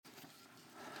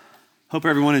Hope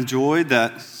everyone enjoyed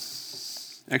that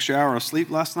extra hour of sleep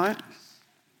last night,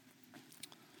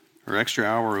 or extra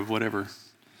hour of whatever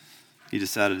you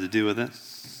decided to do with it.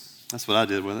 That's what I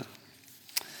did with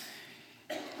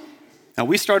it. Now,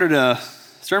 we started a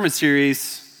sermon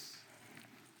series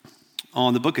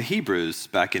on the book of Hebrews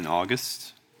back in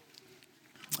August.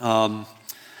 That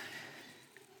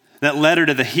letter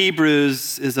to the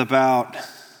Hebrews is about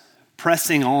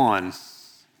pressing on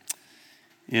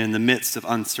in the midst of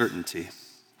uncertainty,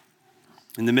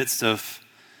 in the midst of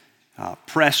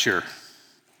pressure.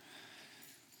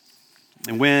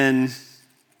 And when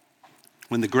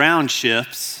the ground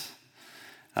shifts,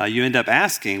 you end up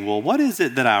asking, well, what is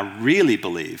it that I really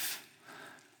believe?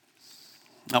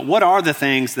 What are the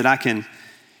things that I can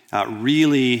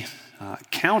really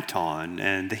count on?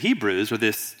 And the Hebrews, or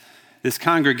this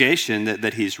congregation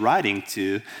that he's writing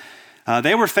to,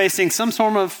 they were facing some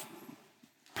form of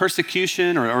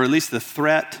persecution, or at least the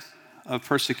threat of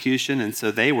persecution, and so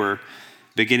they were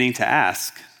beginning to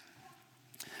ask,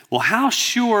 well, how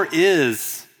sure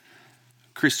is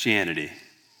Christianity?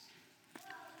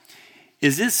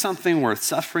 Is it something worth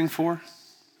suffering for?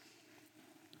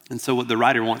 And so what the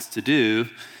writer wants to do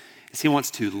is he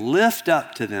wants to lift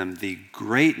up to them the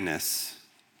greatness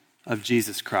of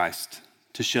Jesus Christ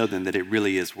to show them that it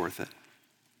really is worth it.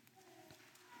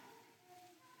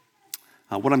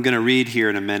 What I'm going to read here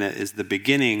in a minute is the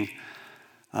beginning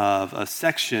of a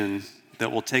section that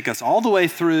will take us all the way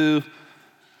through,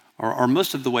 or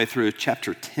most of the way through,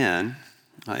 chapter 10.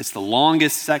 It's the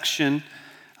longest section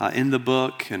in the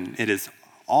book, and it is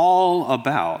all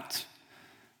about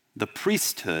the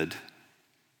priesthood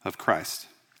of Christ.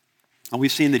 And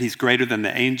we've seen that he's greater than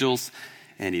the angels,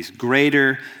 and he's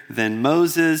greater than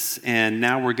Moses, and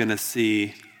now we're going to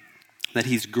see that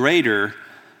he's greater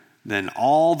than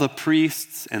all the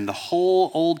priests and the whole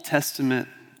Old Testament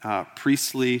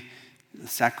priestly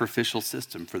sacrificial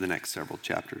system for the next several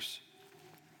chapters.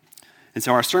 And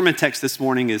so our sermon text this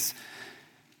morning is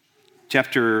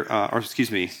verse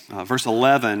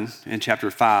 11 in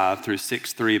chapter 5 through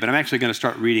 6:3. But I'm actually going to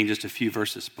start reading just a few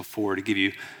verses before to give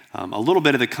you a little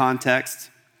bit of the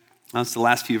context. That's the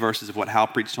last few verses of what Hal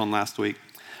preached on last week.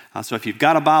 So if you've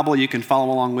got a Bible, you can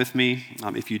follow along with me.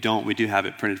 If you don't, we do have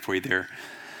it printed for you there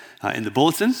in the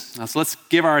bulletin. So let's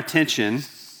give our attention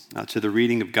to the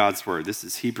reading of God's word. This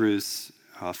is Hebrews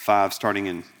 5, starting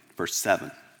in verse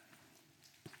 7.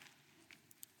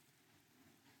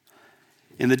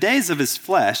 In the days of his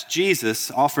flesh,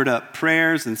 Jesus offered up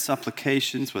prayers and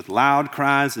supplications with loud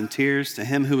cries and tears to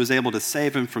him who was able to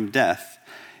save him from death,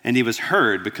 and he was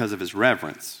heard because of his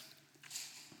reverence.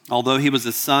 Although he was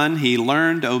a son, he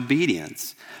learned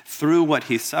obedience through what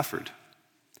he suffered.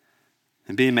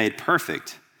 And being made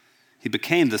perfect, he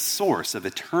became the source of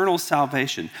eternal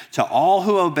salvation to all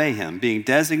who obey him, being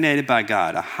designated by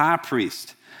God a high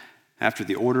priest after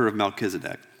the order of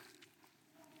Melchizedek.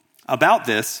 About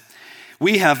this,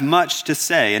 we have much to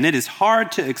say, and it is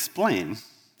hard to explain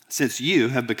since you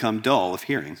have become dull of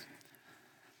hearing.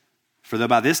 For though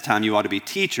by this time you ought to be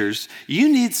teachers,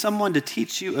 you need someone to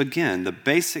teach you again the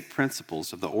basic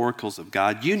principles of the oracles of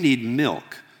God. You need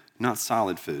milk, not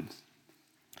solid food.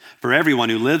 For everyone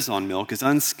who lives on milk is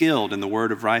unskilled in the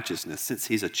word of righteousness, since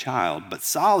he's a child, but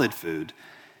solid food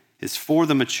is for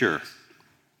the mature,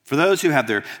 for those who have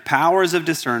their powers of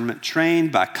discernment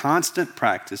trained by constant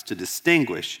practice to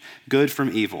distinguish good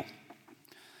from evil.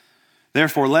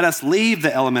 Therefore, let us leave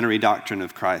the elementary doctrine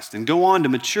of Christ and go on to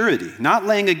maturity, not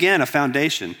laying again a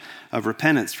foundation of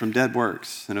repentance from dead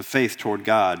works and of faith toward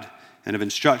God and of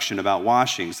instruction about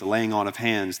washings, the laying on of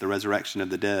hands, the resurrection of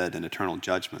the dead, and eternal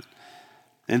judgment.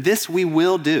 And this we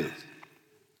will do,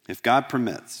 if God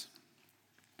permits.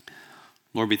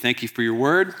 Lord, we thank you for your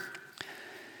word.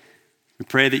 We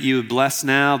pray that you would bless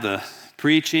now the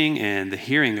preaching and the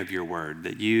hearing of your word,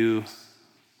 that you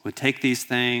would take these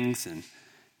things and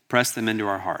press them into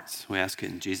our hearts. We ask it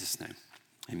in Jesus' name.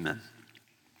 Amen.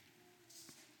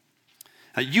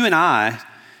 You and I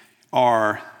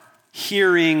are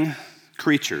hearing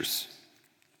creatures.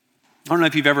 I don't know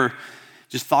if you've ever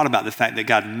just thought about the fact that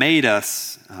God made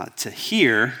us to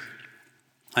hear,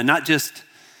 and not just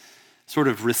sort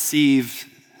of receive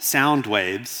sound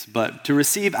waves, but to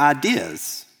receive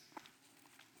ideas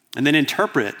and then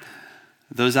interpret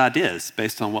those ideas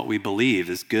based on what we believe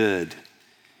is good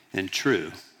and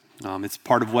true. It's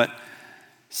part of what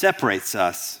separates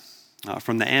us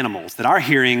from the animals, that our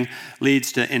hearing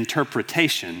leads to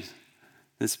interpretation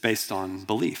that's based on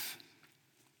belief.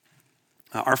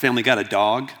 Our family got a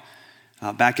dog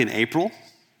back in April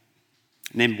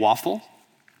named Waffle.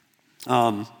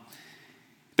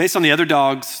 Based on the other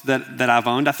dogs that I've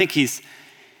owned, I think he's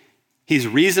He's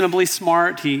reasonably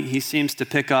smart. He seems to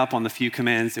pick up on the few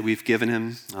commands that we've given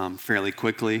him fairly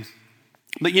quickly.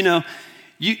 But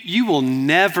you will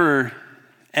never,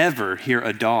 ever hear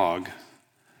a dog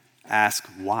ask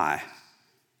why.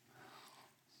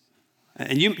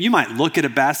 And you might look at a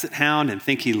basset hound and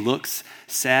think he looks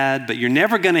sad, but you're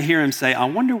never going to hear him say, I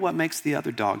wonder what makes the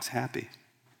other dogs happy.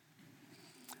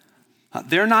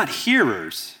 They're not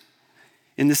hearers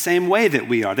in the same way that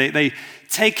we are. They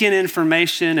take in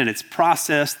information and it's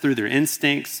processed through their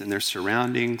instincts and their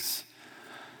surroundings.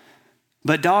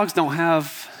 But dogs don't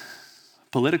have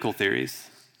political theories.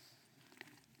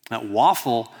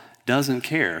 Waffle doesn't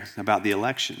care about the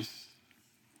election.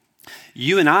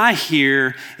 You and I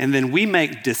hear, and then we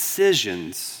make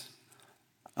decisions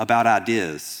about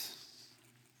ideas.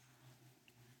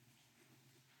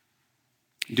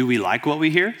 Do we like what we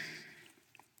hear?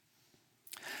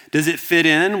 Does it fit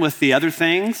in with the other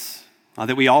things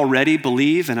that we already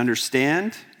believe and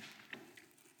understand?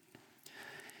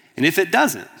 And if it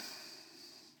doesn't,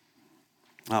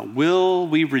 will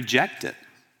we reject it?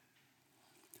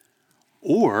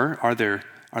 Or are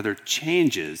there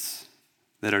changes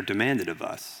that are demanded of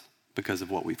us because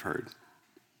of what we've heard?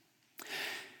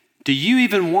 Do you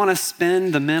even want to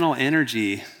spend the mental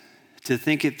energy to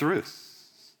think it through?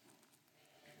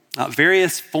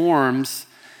 Various forms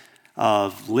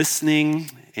of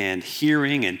listening and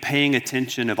hearing and paying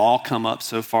attention have all come up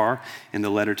so far in the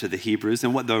letter to the Hebrews.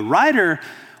 And what the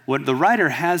writer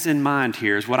has in mind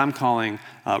here is what I'm calling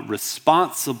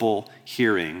responsible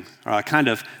hearing, or a kind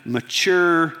of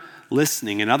mature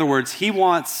listening. In other words, he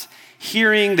wants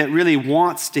hearing that really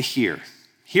wants to hear,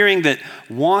 hearing that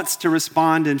wants to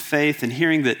respond in faith, and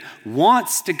hearing that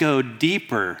wants to go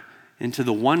deeper into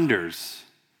the wonders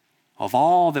of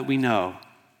all that we know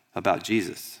about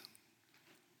Jesus.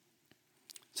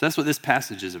 So that's what this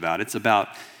passage is about. It's about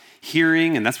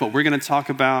hearing, and that's what we're going to talk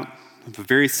about. A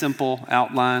very simple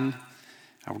outline.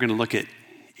 We're going to look at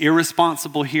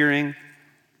irresponsible hearing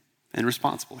and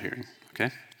responsible hearing,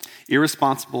 okay?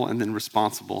 Irresponsible and then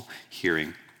responsible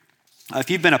hearing. If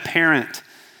you've been a parent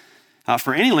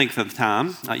for any length of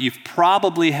time, you've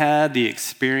probably had the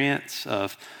experience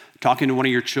of talking to one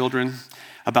of your children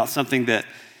about something that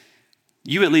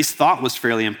you at least thought was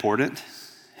fairly important,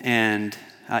 and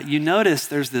you notice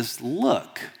there's this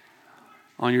look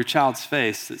on your child's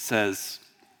face that says,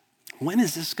 when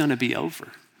is this going to be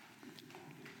over?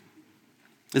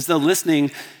 As though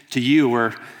listening to you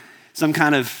were some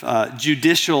kind of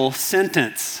judicial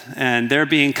sentence, and they're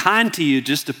being kind to you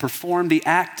just to perform the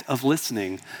act of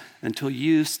listening until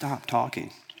you stop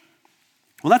talking.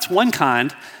 Well, that's one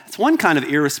kind of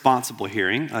irresponsible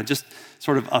hearing, just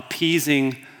sort of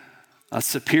appeasing a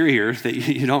superior that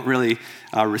you don't really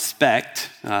respect,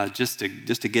 just to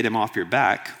get him off your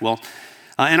back. Well,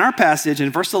 in our passage in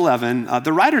verse 11,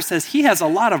 the writer says he has a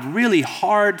lot of really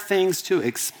hard things to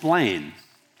explain.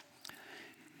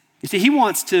 You see, he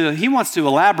wants to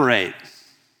elaborate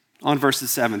on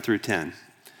verses 7 through 10.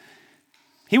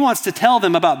 He wants to tell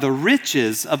them about the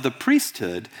riches of the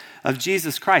priesthood of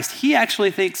Jesus Christ. He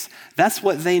actually thinks that's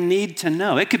what they need to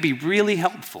know. It could be really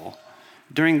helpful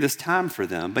during this time for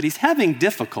them, but he's having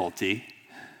difficulty.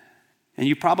 And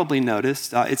you probably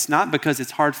noticed, it's not because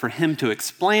it's hard for him to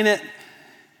explain it.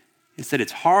 It's that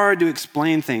it's hard to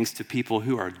explain things to people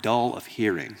who are dull of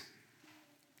hearing.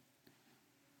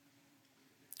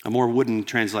 A more wooden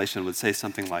translation would say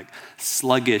something like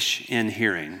sluggish in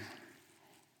hearing.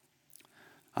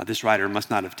 This writer must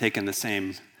not have taken the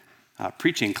same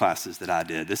preaching classes that I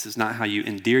did. This is not how you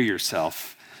endear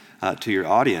yourself to your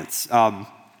audience.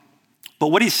 But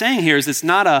what he's saying here is it's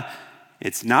not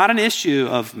an issue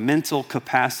of mental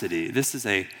capacity. This is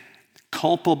a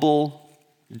culpable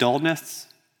dullness.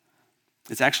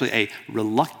 It's actually a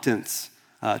reluctance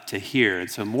to hear. And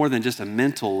so more than just a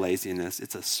mental laziness,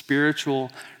 it's a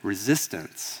spiritual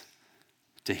resistance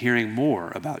to hearing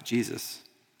more about Jesus.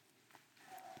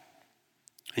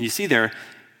 And you see there,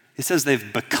 it says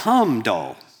they've become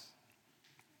dull.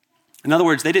 In other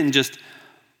words, they didn't just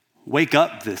wake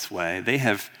up this way. They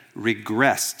have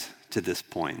regressed to this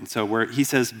point. And so where he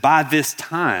says, by this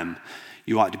time,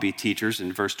 you ought to be teachers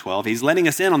in verse 12. He's letting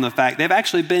us in on the fact they've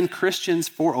actually been Christians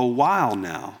for a while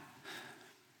now.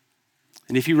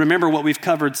 And if you remember what we've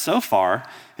covered so far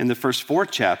in the first 4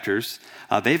 chapters,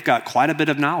 they've got quite a bit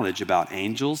of knowledge about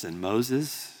angels and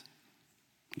Moses,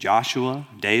 Joshua,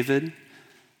 David.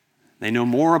 They know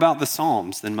more about the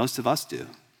Psalms than most of us do.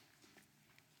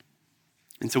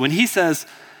 And so when he says,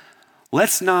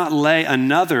 let's not lay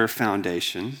another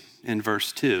foundation in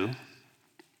verse 2,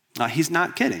 he's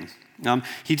not kidding.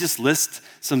 He just lists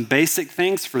some basic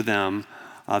things for them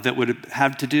that would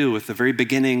have to do with the very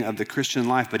beginning of the Christian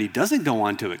life, but he doesn't go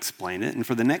on to explain it. And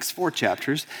for the next 4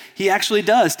 chapters, he actually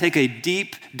does take a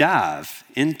deep dive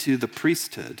into the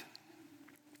priesthood.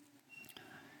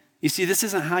 You see, this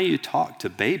isn't how you talk to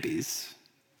babies.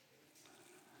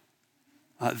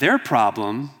 Their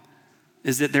problem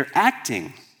is that they're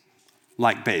acting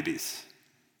like babies,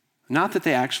 not that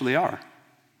they actually are.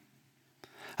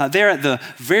 They're at the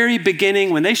very beginning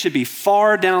when they should be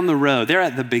far down the road. They're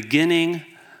at the beginning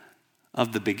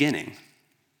of the beginning.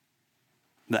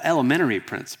 The elementary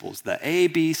principles, the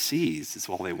ABCs is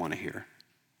all they want to hear.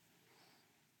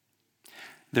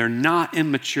 They're not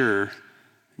immature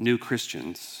new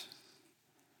Christians.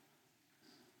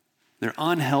 They're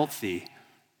unhealthy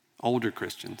older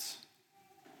Christians,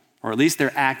 or at least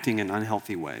they're acting in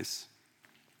unhealthy ways.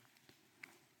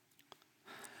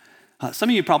 Some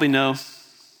of you probably know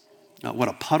what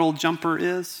a puddle jumper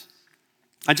is.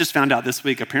 I just found out this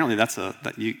week, apparently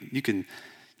that you can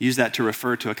use that to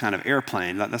refer to a kind of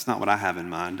airplane. That's not what I have in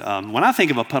mind. When I think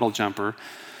of a puddle jumper,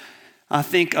 I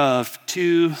think of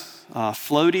 2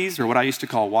 floaties, or what I used to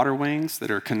call water wings, that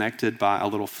are connected by a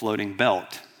little floating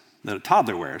belt that a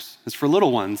toddler wears. It's for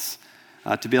little ones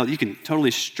to be able, you can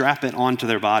totally strap it onto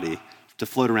their body to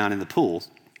float around in the pool.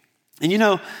 And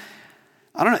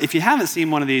I don't know, if you haven't seen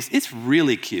one of these, it's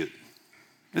really cute.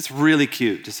 It's really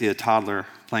cute to see a toddler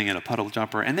playing in a puddle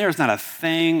jumper, and there's not a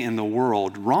thing in the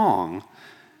world wrong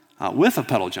with a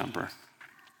puddle jumper.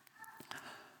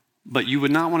 But you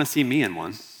would not want to see me in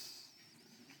one.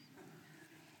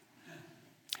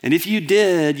 And if you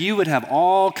did, you would have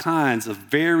all kinds of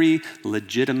very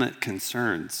legitimate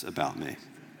concerns about me.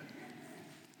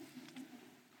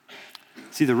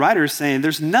 See, the writer is saying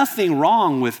there's nothing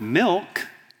wrong with milk,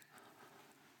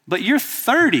 but you're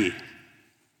 30.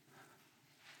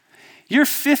 You're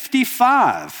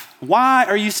 55. Why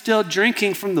are you still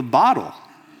drinking from the bottle?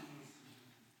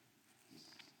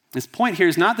 His point here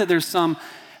is not that there's some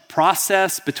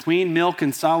process between milk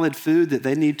and solid food that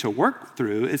they need to work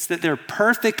through. It's that they're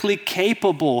perfectly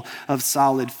capable of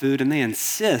solid food and they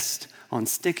insist on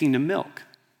sticking to milk.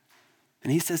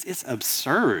 And he says it's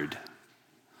absurd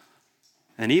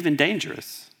and even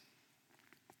dangerous.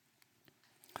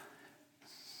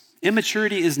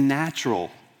 Immaturity is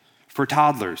natural for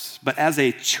toddlers, but as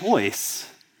a choice,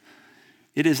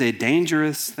 it is a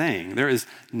dangerous thing. There is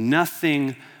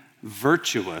nothing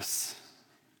virtuous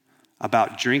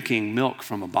about drinking milk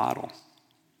from a bottle.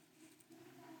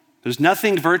 There's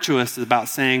nothing virtuous about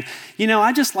saying,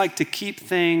 I just like to keep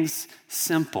things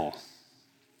simple.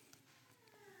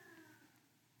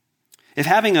 If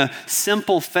having a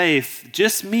simple faith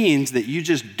just means that you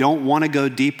just don't want to go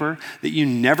deeper, that you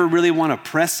never really want to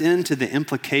press into the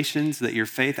implications that your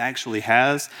faith actually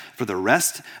has for the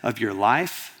rest of your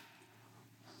life,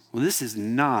 well, this is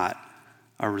not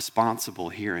a responsible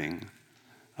hearing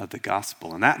of the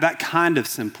gospel. And that kind of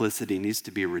simplicity needs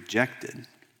to be rejected.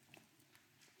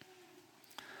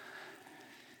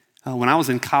 When I was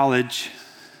in college,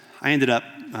 I ended up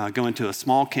going to a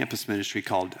small campus ministry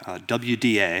called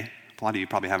WDA. A lot of you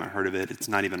probably haven't heard of it. It's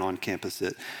not even on campus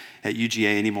at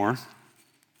UGA anymore.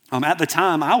 At the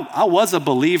time, I was a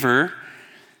believer,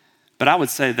 but I would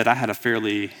say that I had a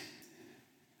fairly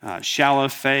shallow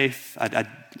faith. I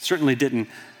certainly didn't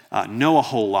know a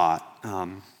whole lot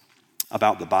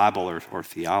about the Bible or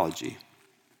theology.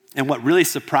 And what really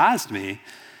surprised me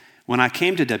when I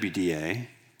came to WDA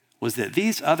was that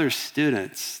these other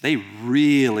students, they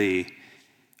really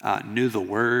knew the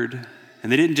Word,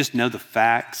 and they didn't just know the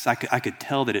facts. I could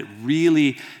tell that it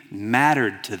really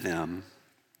mattered to them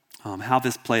how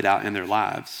this played out in their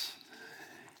lives.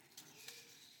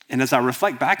 And as I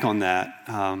reflect back on that,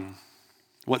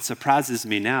 what surprises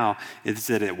me now is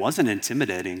that it wasn't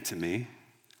intimidating to me.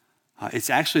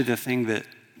 It's actually the thing that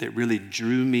really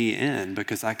drew me in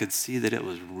because I could see that it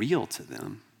was real to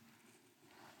them.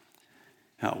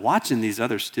 Watching these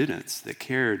other students that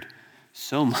cared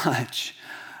so much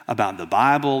about the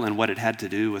Bible and what it had to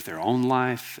do with their own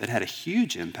life, it had a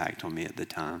huge impact on me at the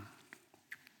time.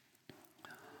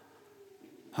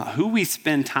 Who we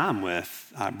spend time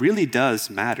with really does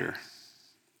matter.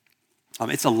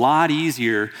 It's a lot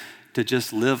easier to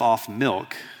just live off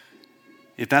milk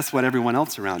if that's what everyone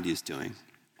else around you is doing.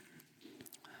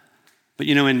 But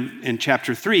in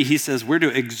chapter 3, he says we're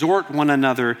to exhort one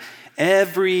another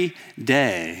every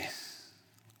day.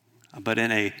 But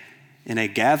in a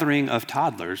gathering of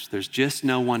toddlers, there's just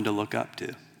no one to look up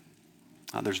to.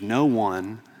 There's no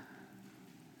one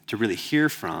to really hear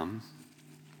from.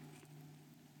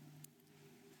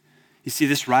 You see,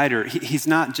 this writer, he's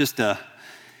not just a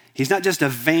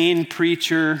vain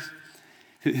preacher.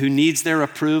 who needs their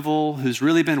approval, who's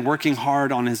really been working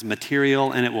hard on his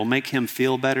material, and it will make him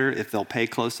feel better if they'll pay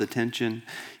close attention.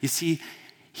 You see,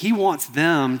 he wants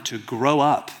them to grow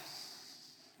up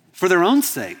for their own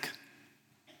sake,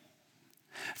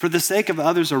 for the sake of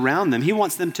others around them. He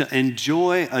wants them to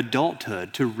enjoy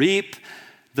adulthood, to reap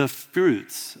the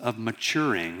fruits of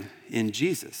maturing in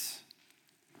Jesus.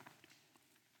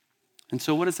 And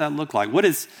so what does that look like? What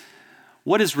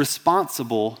is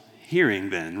responsible hearing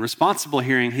then? Responsible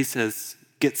hearing, he says,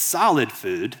 get solid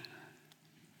food.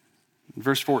 In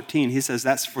verse 14, he says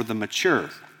that's for the mature,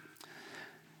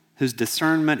 whose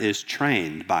discernment is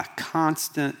trained by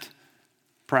constant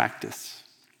practice.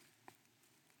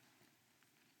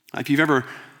 If you've ever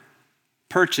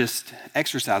purchased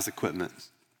exercise equipment,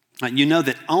 you know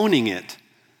that owning it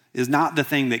is not the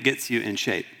thing that gets you in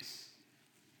shape.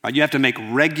 You have to make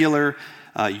regular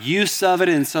use of it,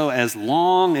 and so as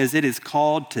long as it is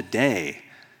called today,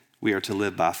 we are to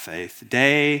live by faith,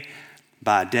 day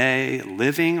by day,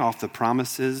 living off the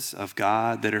promises of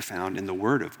God that are found in the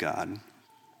Word of God.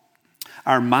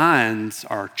 Our minds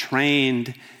are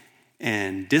trained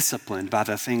and disciplined by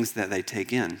the things that they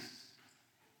take in.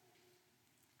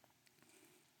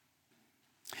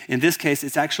 In this case,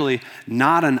 it's actually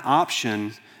not an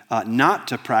option not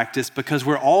to practice because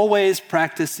we're always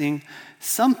practicing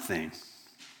something.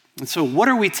 And so what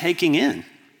are we taking in?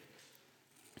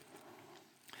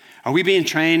 Are we being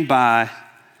trained by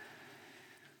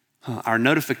our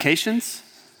notifications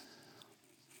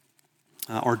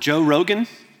or Joe Rogan?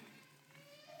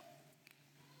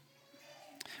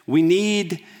 We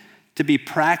need to be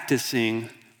practicing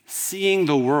seeing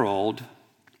the world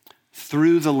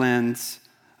through the lens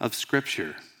of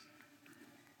Scripture.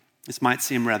 This might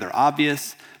seem rather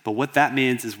obvious, but what that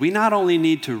means is we not only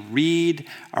need to read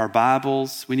our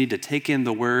Bibles, we need to take in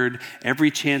the Word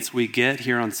every chance we get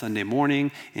here on Sunday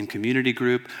morning in community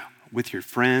group with your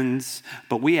friends,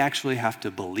 but we actually have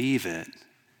to believe it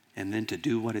and then to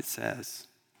do what it says.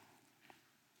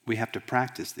 We have to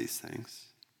practice these things.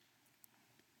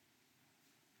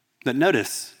 But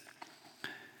notice,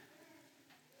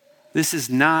 this is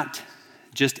not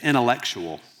just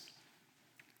intellectual.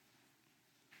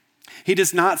 He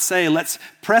does not say, let's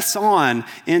press on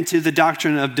into the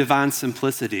doctrine of divine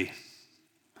simplicity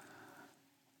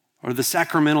or the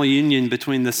sacramental union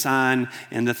between the sign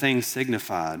and the thing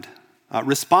signified.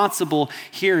 Responsible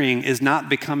hearing is not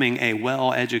becoming a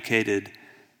well-educated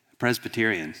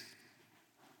Presbyterian.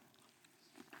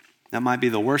 That might be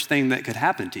the worst thing that could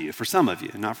happen to you, for some of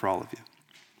you, not for all of you.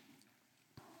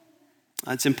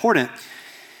 It's important.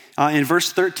 In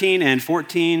verse 13 and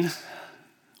 14,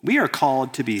 we are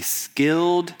called to be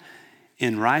skilled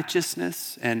in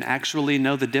righteousness and actually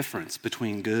know the difference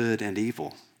between good and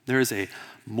evil. There is a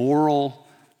moral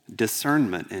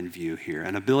discernment in view here,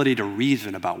 an ability to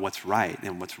reason about what's right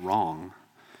and what's wrong.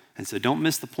 And so don't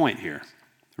miss the point here.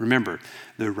 Remember,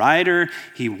 the writer,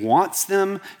 he wants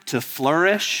them to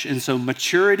flourish. And so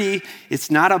maturity, it's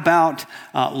not about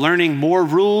learning more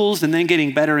rules and then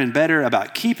getting better and better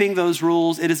about keeping those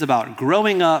rules. It is about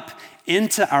growing up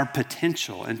into our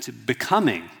potential and to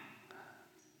becoming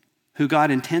who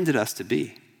God intended us to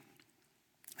be.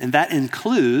 And that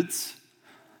includes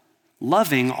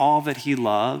loving all that he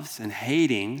loves and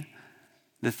hating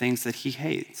the things that he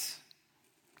hates.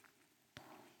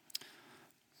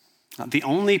 The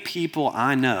only people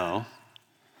I know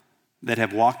that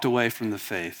have walked away from the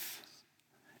faith,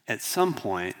 at some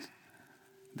point,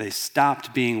 they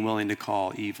stopped being willing to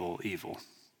call evil, evil.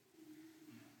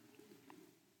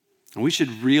 And we should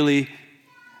really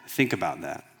think about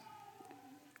that.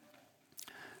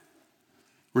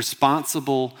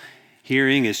 Responsible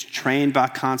hearing is trained by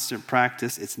constant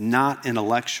practice. It's not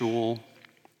intellectual.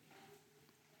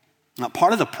 Now,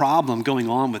 part of the problem going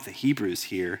on with the Hebrews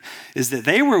here is that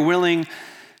they were willing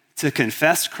to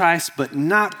confess Christ, but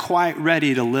not quite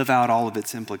ready to live out all of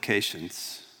its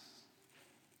implications.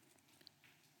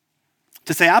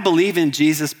 To say, I believe in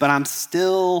Jesus, but I'm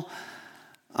still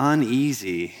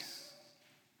uneasy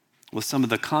with some of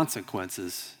the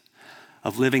consequences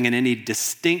of living in any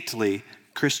distinctly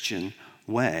Christian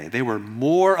way. They were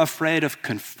more afraid of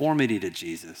conformity to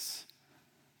Jesus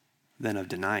than of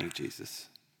denying Jesus.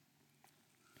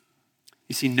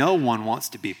 You see, no one wants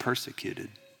to be persecuted.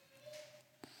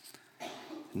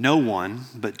 No one,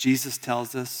 but Jesus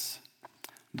tells us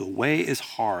the way is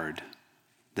hard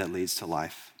that leads to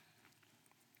life.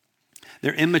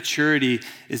 Their immaturity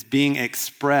is being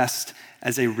expressed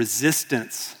as a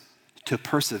resistance to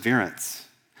perseverance,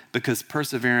 because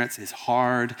perseverance is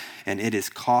hard and it is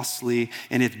costly.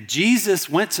 And if Jesus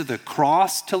went to the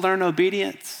cross to learn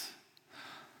obedience,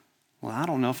 well, I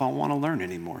don't know if I want to learn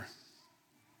anymore.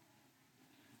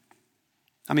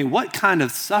 I mean, what kind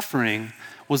of suffering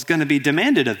was going to be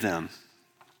demanded of them?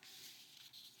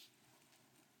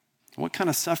 What kind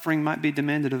of suffering might be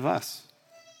demanded of us?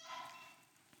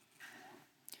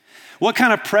 What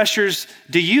kind of pressures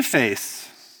do you face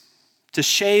to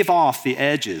shave off the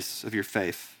edges of your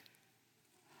faith?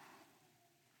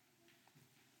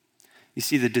 You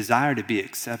see, the desire to be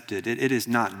accepted, it is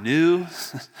not new,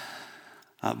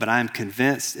 but I am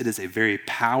convinced it is a very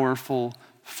powerful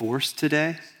force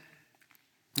today.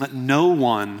 No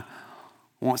one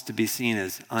wants to be seen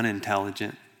as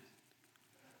unintelligent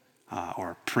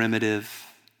or primitive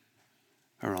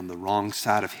or on the wrong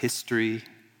side of history.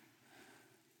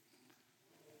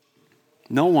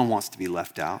 No one wants to be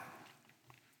left out.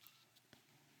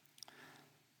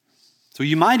 So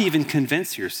you might even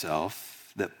convince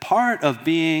yourself that part of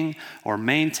being or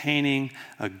maintaining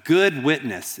a good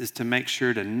witness is to make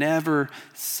sure to never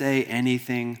say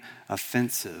anything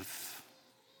offensive.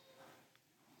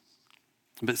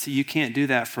 But see, you can't do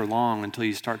that for long until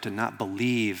you start to not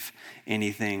believe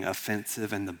anything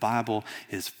offensive. And the Bible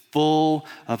is full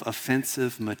of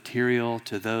offensive material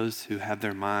to those who have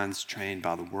their minds trained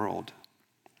by the world.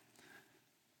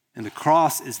 And the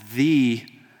cross is the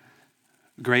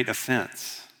great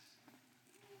offense.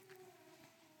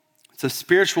 So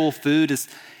spiritual food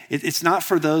it's not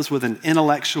for those with an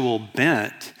intellectual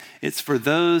bent. It's for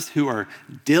those who are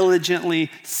diligently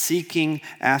seeking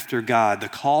after God. The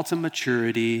call to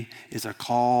maturity is a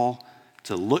call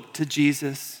to look to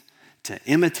Jesus, to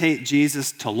imitate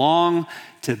Jesus, to long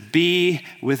to be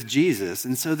with Jesus.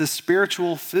 And so the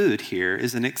spiritual food here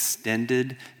is an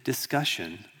extended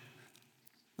discussion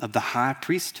of the high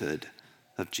priesthood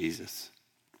of Jesus.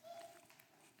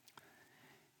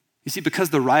 You see, because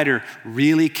the writer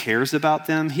really cares about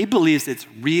them, he believes it's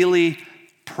really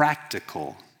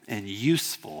practical and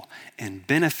useful and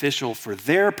beneficial for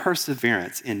their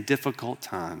perseverance in difficult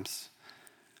times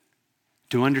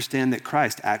to understand that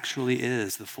Christ actually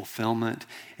is the fulfillment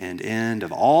and end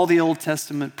of all the Old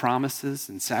Testament promises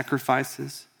and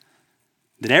sacrifices,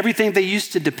 that everything they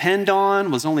used to depend on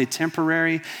was only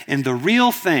temporary, and the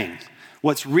real thing,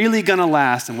 what's really going to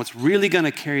last and what's really going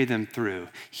to carry them through,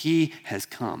 he has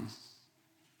come.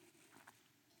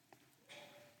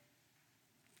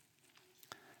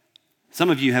 Some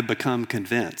of you have become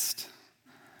convinced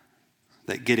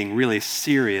that getting really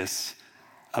serious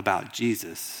about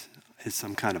Jesus is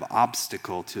some kind of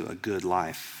obstacle to a good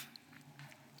life.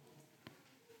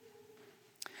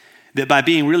 That by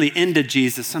being really into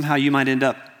Jesus, somehow you might end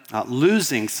up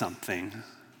losing something.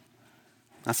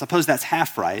 I suppose that's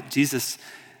half right. Jesus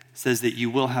says that you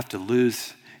will have to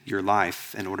lose your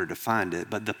life in order to find it,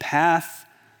 but the path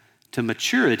to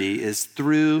maturity is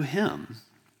through him.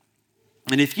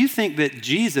 And if you think that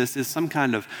Jesus is some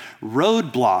kind of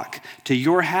roadblock to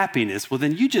your happiness, well,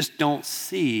 then you just don't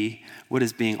see what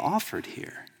is being offered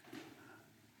here.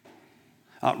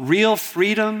 Real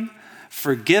freedom,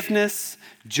 forgiveness,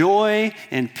 joy,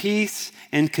 and peace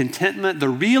and contentment, the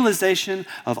realization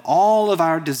of all of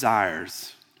our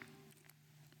desires.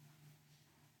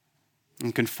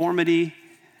 And conformity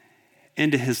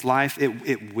into his life,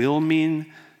 it will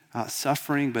mean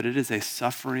suffering, but it is a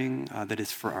suffering that is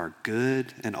for our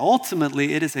good. And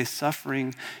ultimately, it is a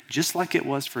suffering just like it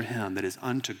was for him that is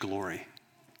unto glory,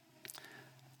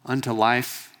 unto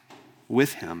life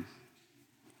with him.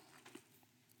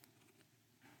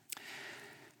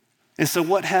 And so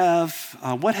what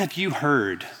have you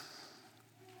heard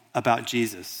about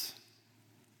Jesus?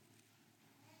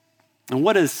 And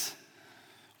what is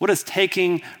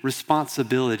taking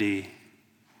responsibility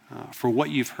for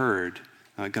what you've heard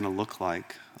going to look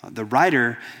like? The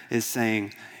writer is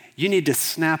saying, you need to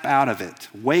snap out of it.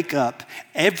 Wake up.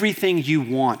 Everything you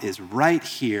want is right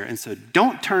here. And so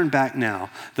don't turn back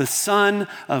now. The Son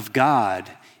of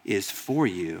God is for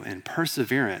you, and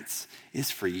perseverance is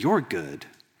for your good.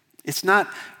 It's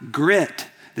not grit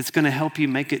that's going to help you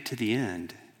make it to the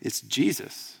end. It's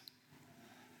Jesus.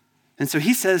 And so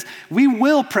he says, we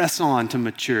will press on to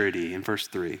maturity in verse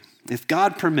 3, if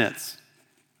God permits.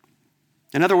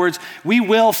 In other words, we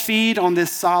will feed on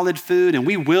this solid food and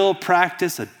we will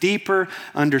practice a deeper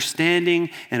understanding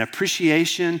and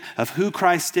appreciation of who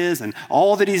Christ is and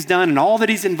all that he's done and all that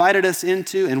he's invited us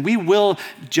into. And we will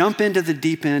jump into the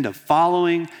deep end of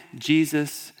following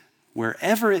Jesus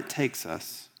wherever it takes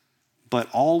us, but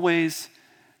always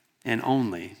and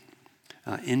only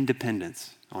in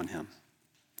dependence on him.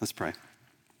 Let's pray.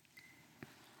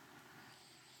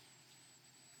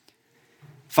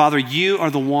 Father, you are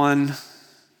the one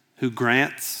who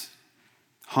grants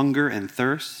hunger and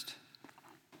thirst.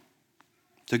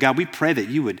 So God, we pray that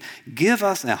you would give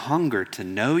us a hunger to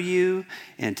know you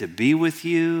and to be with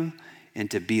you and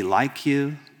to be like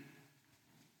you.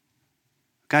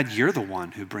 God, you're the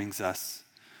one who brings us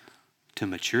to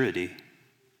maturity.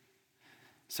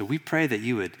 So we pray that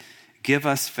you would give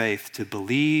us faith to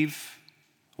believe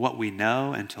what we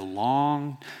know and to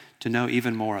long to know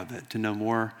even more of it, to know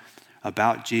more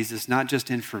about Jesus, not just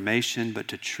information, but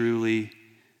to truly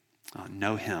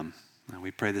know him. And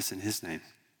we pray this in his name.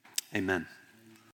 Amen.